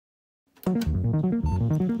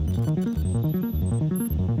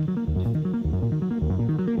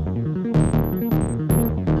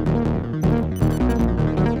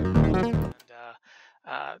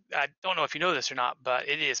if you know this or not, but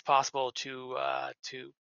it is possible to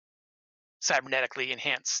cybernetically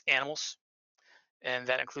enhance animals, and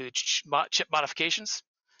that includes chip modifications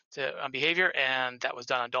to on behavior, and that was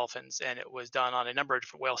done on dolphins, and it was done on a number of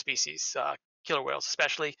different whale species, killer whales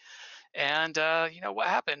especially. And what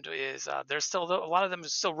happened is there's still a lot of them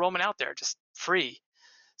is still roaming out there, just free,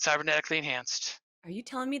 cybernetically enhanced Are you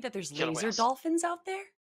telling me that there's killer laser whales. dolphins out there?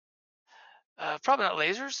 Probably not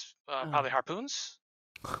lasers, Oh. probably harpoons,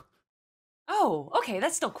 Oh, okay,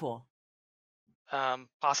 that's still cool.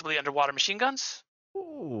 possibly underwater machine guns.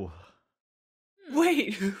 Ooh.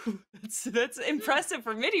 Wait, that's impressive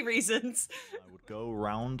for many reasons. I would go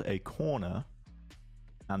round a corner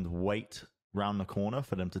and wait round the corner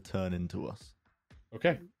for them to turn into us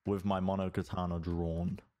Okay. with my monokatana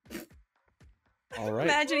drawn. All right.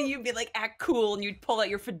 Imagine you'd be like, act cool, and you'd pull out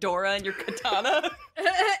your fedora and your katana.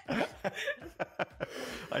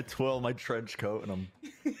 I twirl my trench coat and I'm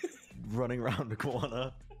running around the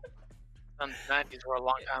corner. The 90s were a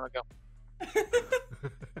long time ago.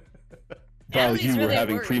 While Natalie's you were really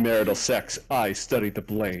having worried. premarital sex, I studied the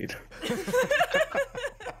blade.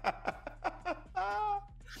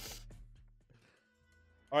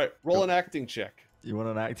 All right, roll an acting check. You want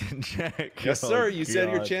an acting check? Yes, Oh, sir. You said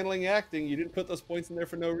you're God. channeling acting. You didn't put those points in there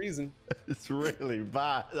for no reason. It's really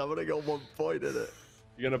bad. I'm gonna go 1 point in it.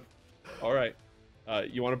 You're gonna. All right.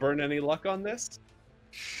 You want to burn any luck on this?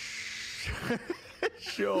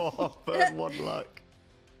 Sure, I'll burn 1 luck.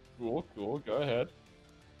 Cool, cool. Go ahead.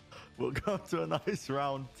 We'll go to a nice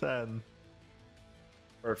round 10.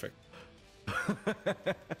 Perfect.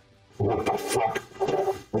 What the fuck?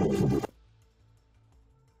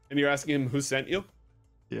 And you're asking him who sent you?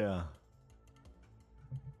 Yeah.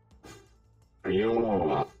 Are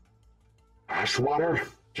you Ashwater?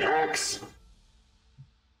 Jax?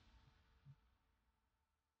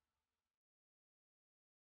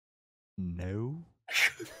 No.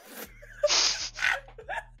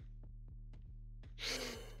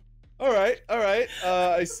 All right, all right.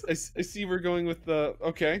 I see we're going with the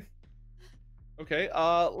okay. Okay.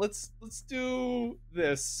 Let's do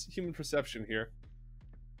this human perception here.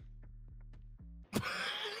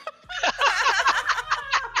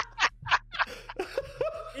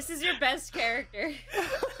 This is your best character.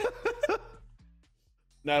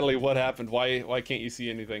 Natalie, what happened? Why can't you see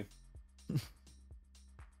anything?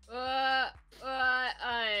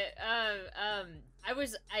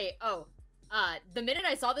 The minute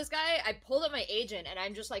I saw this guy, I pulled up my agent and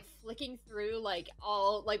I'm just like flicking through like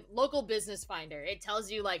all like local business finder. It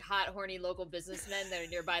tells you like hot, horny local businessmen that are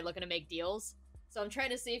nearby looking to make deals. So I'm trying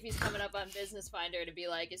to see if he's coming up on business finder to be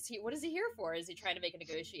like, what is he here for? Is he trying to make a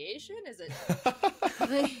negotiation? Is it?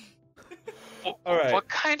 All right. What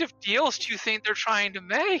kind of deals do you think they're trying to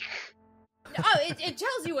make? Oh, it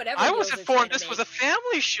tells you whatever. I was deals they're trying informed to this was make. a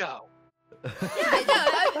family show. Yeah,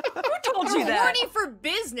 no, Who told you we're that? horny for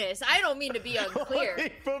business. I don't mean to be unclear.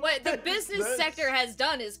 Horny for What the business business. sector has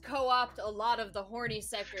done is co-opt a lot of the horny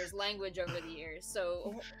sector's language over the years.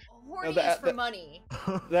 So horny the- is for the- money.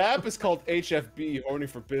 The app is called HFB, Horny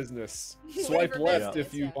for Business. Horny Swipe for left business,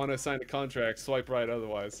 if you yeah. want to sign a contract. Swipe right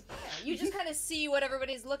otherwise. Yeah, you just kind of see what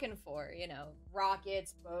everybody's looking for. You know,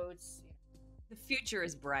 rockets, boats. The future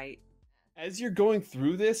is bright. As you're going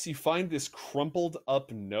through this, you find this crumpled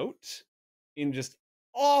up note in just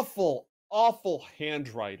awful, awful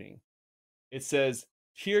handwriting. It says,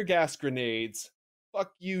 tear gas grenades,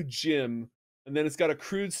 fuck you, Jim. And then it's got a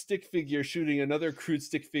crude stick figure shooting another crude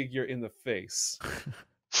stick figure in the face.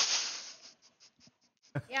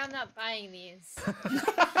 Yeah, I'm not buying these.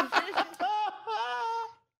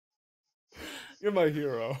 You're my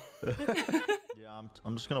hero. Yeah,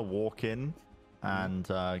 I'm just gonna walk in and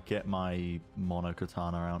get my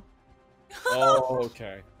monokatana out. Oh,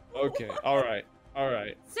 okay. Okay. All right. All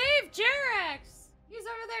right. Save Jerax! He's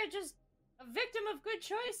over there just a victim of good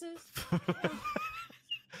choices.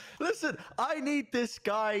 Listen, I need this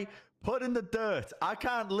guy put in the dirt. I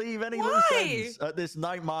can't leave any Why? loose ends at this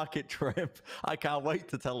night market trip. I can't wait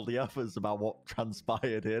to tell the others about what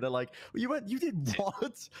transpired here. They're like, you did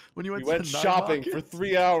what? When you We went went to the night shopping for market?"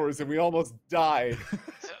 3 hours and we almost died.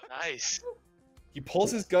 Nice. He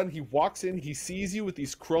pulls his gun, he walks in, he sees you with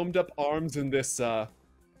these chromed up arms and this,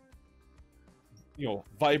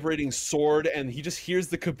 vibrating sword, and he just hears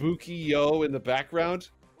the kabuki yo in the background.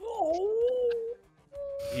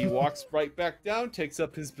 He walks right back down, takes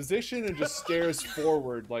up his position, and just stares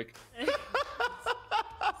forward like,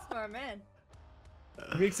 Smart man.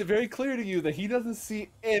 he makes it very clear to you that he doesn't see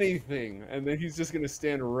anything, and then he's just gonna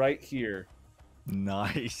stand right here.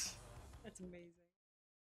 Nice. That's amazing.